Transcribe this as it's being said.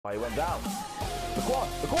He went down. The quad!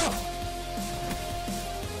 The quad!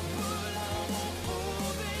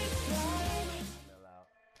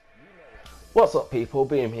 What's up, people?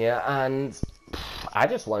 Boom here, and I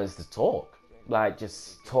just wanted to talk.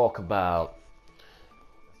 Just talk about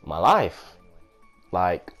my life.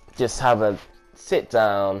 Just have a sit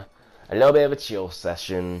down, a little bit of a chill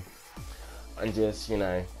session, and just,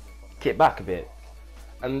 kick back a bit.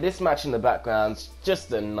 And this match in the background's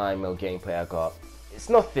just a 9mm gameplay I got. It's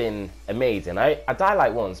nothing amazing. I died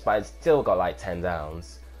like once, but I still got like 10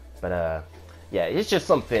 downs. But yeah, it's just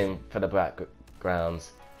something for the background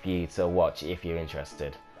for you to watch if you're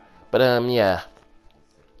interested. But yeah,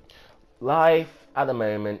 life at the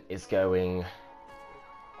moment is going.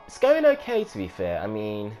 It's going okay, to be fair. I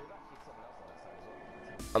mean,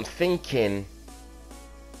 I'm thinking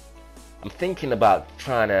about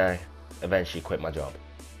trying to eventually quit my job.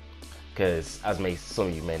 Because, as some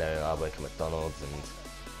of you may know, I work at McDonald's, and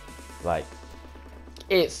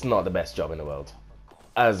it's not the best job in the world,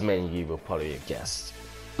 as many of you will probably have guessed.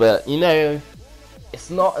 But it's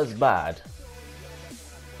not as bad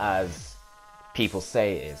as people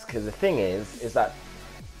say it is. Because the thing is that,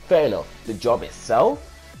 fair enough, the job itself,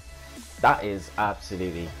 that is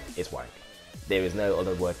absolutely, it's wank. There is no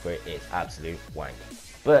other word for it. It's absolute wank.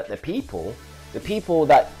 But the people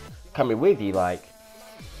that come with you,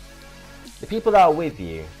 the people that are with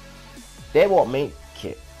you, they're what make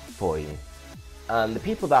it for you. And the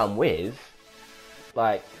people that I'm with,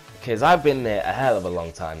 because I've been there a hell of a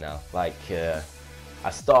long time now. I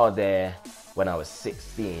started there when I was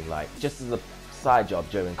 16, just as a side job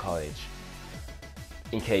during college,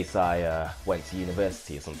 in case I went to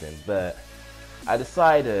university or something. But I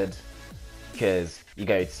decided, because you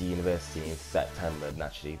go to university in September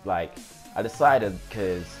naturally, I decided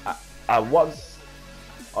because I was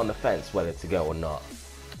on the fence whether to go or not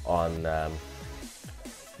on the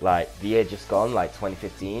year just gone,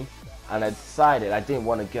 2015, and I decided I didn't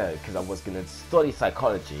want to go because I was going to study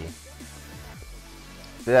psychology.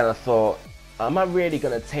 But then I thought, am I really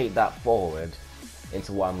going to take that forward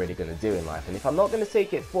into what I'm really going to do in life? And if I'm not going to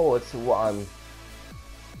take it forward to what I'm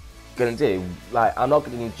going to do, I'm not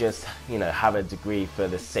going to just have a degree for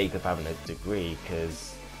the sake of having a degree,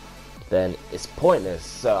 because then it's pointless.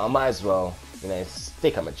 So I might as well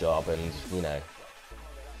stick at my job and,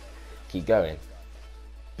 keep going.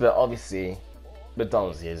 But obviously,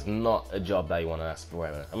 McDonald's is not a job that you want to last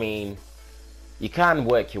forever. I mean, you can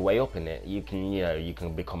work your way up in it. You can, you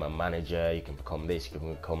can become a manager, you can become this, you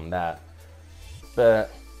can become that.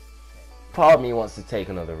 But part of me wants to take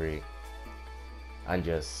another route and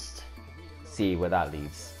just see where that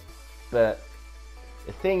leads. But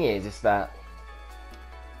the thing is that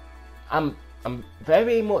I'm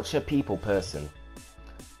very much a people person.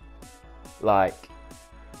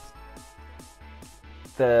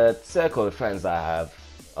 The circle of friends that I have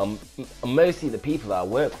are mostly the people that I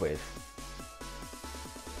work with.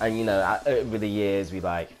 And over the years we've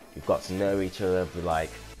got to know each other.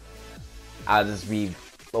 As we've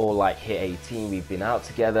all hit 18, we've been out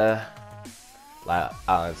together, out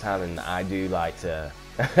of town, and I do like to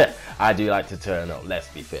turn up. Let's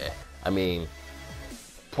be fair. I mean,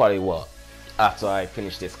 probably after I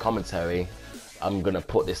finish this commentary, I'm gonna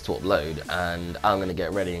put this to upload and I'm gonna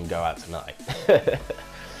get ready and go out tonight.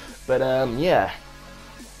 But yeah,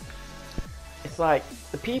 it's the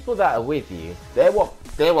people that are with you, they're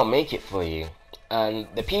what make it for you. And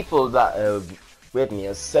the people that are with me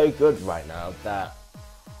are so good right now that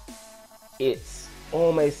it's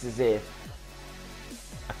almost as if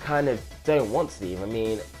I kind of don't want to leave. I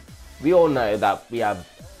mean, we all know that we have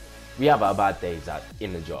our bad days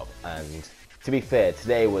in the job, and to be fair,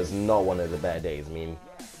 today was not one of the better days. I mean,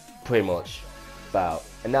 pretty much about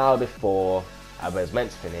an hour before I was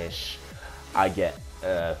meant to finish, I get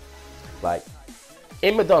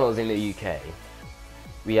in McDonald's in the UK,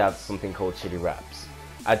 we have something called chili wraps.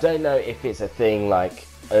 I don't know if it's a thing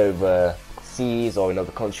overseas or in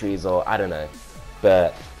other countries, or I don't know,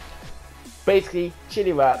 but basically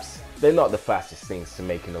chili wraps, they're not the fastest things to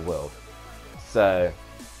make in the world. So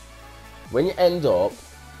when you end up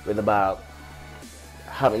with about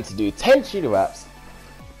having to do 10 chili wraps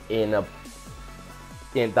that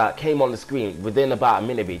came on the screen within about a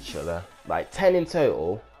minute of each other, 10 in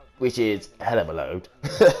total, which is a hell of a load,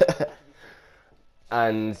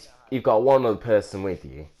 and you've got one other person with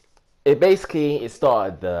you, it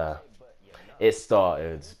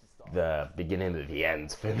started the beginning of the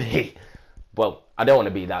end for me. Well, I don't want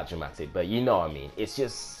to be that dramatic, but you know what I mean. It's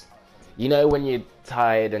just, when you're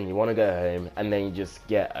tired and you want to go home, and then you just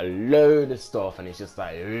get a load of stuff, and it's just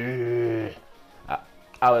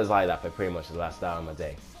I was like that for pretty much the last hour of my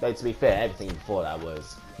day. Though to be fair, everything before that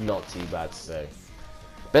was not too bad, so.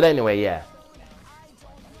 But anyway, yeah.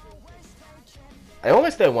 I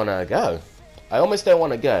almost don't want to go. I almost don't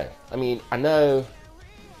want to go. I mean, I know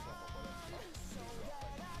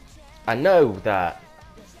that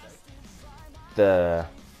that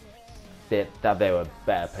there were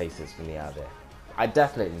better places for me out there. I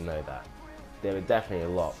definitely know that. There were definitely a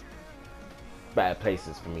lot better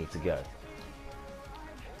places for me to go.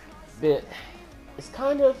 But it's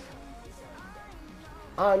kind of,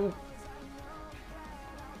 I'm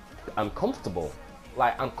comfortable.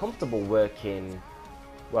 Like, I'm comfortable working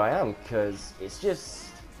where I am because it's just,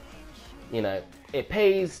 you know, it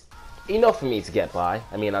pays enough for me to get by.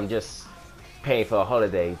 I mean, I'm just paying for a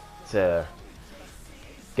holiday to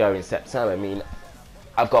go in September. I mean,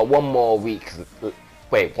 I've got one more week.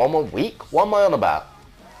 Wait, one more week? What am I on about?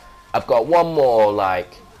 I've got one more,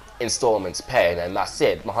 like, installment to pay, and then that's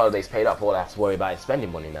it. My holiday's paid up. All I have to worry about is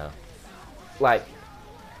spending money now. Like,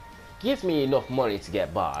 gives me enough money to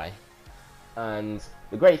get by. And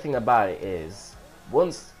the great thing about it is,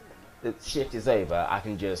 once the shift is over, I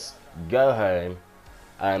can just go home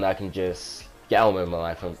and I can just get on with my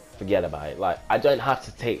life and forget about it. Like, I don't have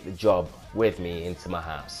to take the job with me into my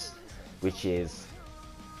house, which is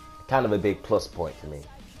kind of a big plus point for me.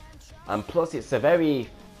 And plus, it's a very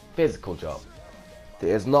physical job.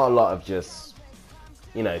 There's not a lot of just,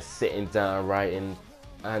 you know, sitting down writing.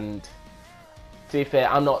 And to be fair,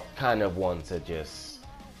 I'm not kind of one to just,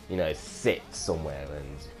 you know, sit somewhere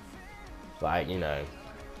and, like, you know,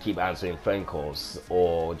 keep answering phone calls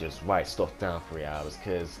or just write stuff down for 3 hours,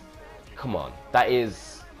 because, come on, it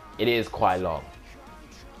is quite long.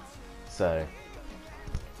 So,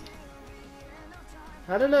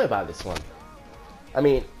 I don't know about this one. I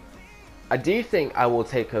mean, I do think I will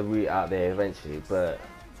take a route out there eventually, but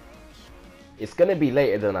it's going to be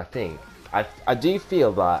later than I think. I do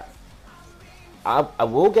feel that I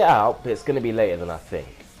will get out, but it's going to be later than I think.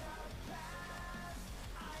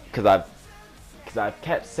 Because I've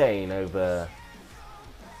kept saying over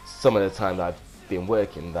some of the times I've been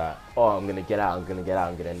working that, oh, I'm going to get out, I'm going to get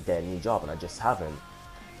a new job, and I just haven't.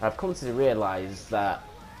 I've come to realize that,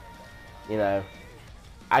 you know,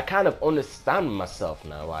 I kind of understand myself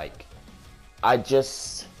now. Like, I'm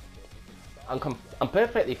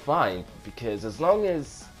perfectly fine, because as long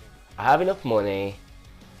as I have enough money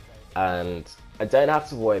and I don't have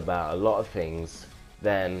to worry about a lot of things,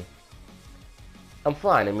 then I'm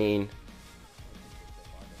fine. I mean,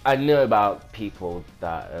 I know about people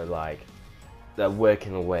that are like, they're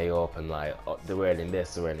working their way up and like, they're earning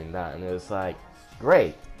this, they're earning that, and it's like,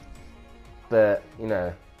 great. But, you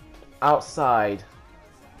know, outside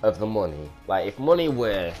of the money, like, if money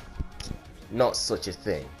were not such a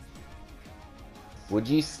thing, would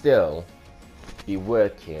you still be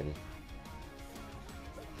working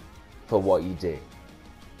for what you do?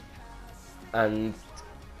 And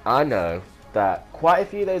I know that quite a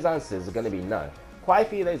few of those answers are going to be no. Quite a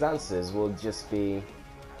few of those answers will just be,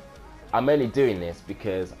 I'm only doing this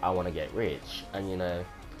because I want to get rich. And, you know,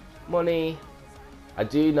 money, I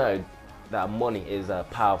do know that money is a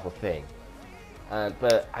powerful thing,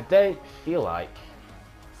 but I don't feel like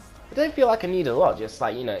I need a lot. Just,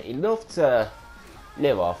 like, you know, enough to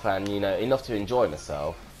live off, and, you know, enough to enjoy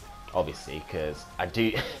myself, obviously, because I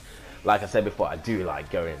do, like I said before, I do like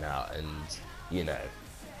going out and, you know,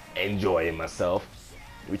 enjoying myself,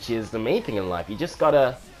 which is the main thing in life. You just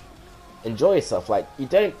gotta enjoy yourself. Like, you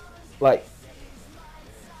don't, like,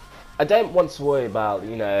 I don't want to worry about,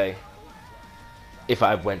 you know, if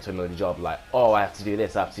I went to another job, like, oh, I have to do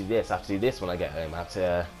this, I have to do this, I have to do this when I get home, I have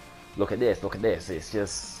to look at this, look at this. It's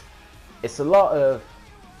just, it's a lot of,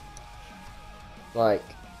 like,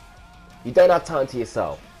 you don't have time to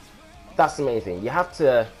yourself. That's the main thing. You have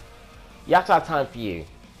to have time for you,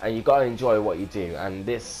 and you gotta enjoy what you do. And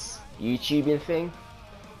this YouTubing thing,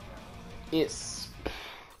 it's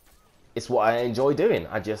what I enjoy doing.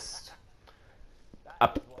 I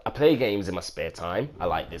play games in my spare time. I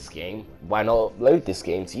like this game. Why not load this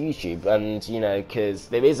game to YouTube? And, you know, because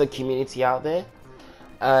there is a community out there.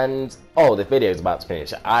 And, oh, the video is about to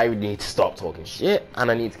finish. I need to stop talking shit,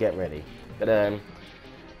 and I need to get ready. But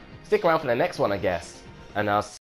stick around for the next one, I guess. And I'll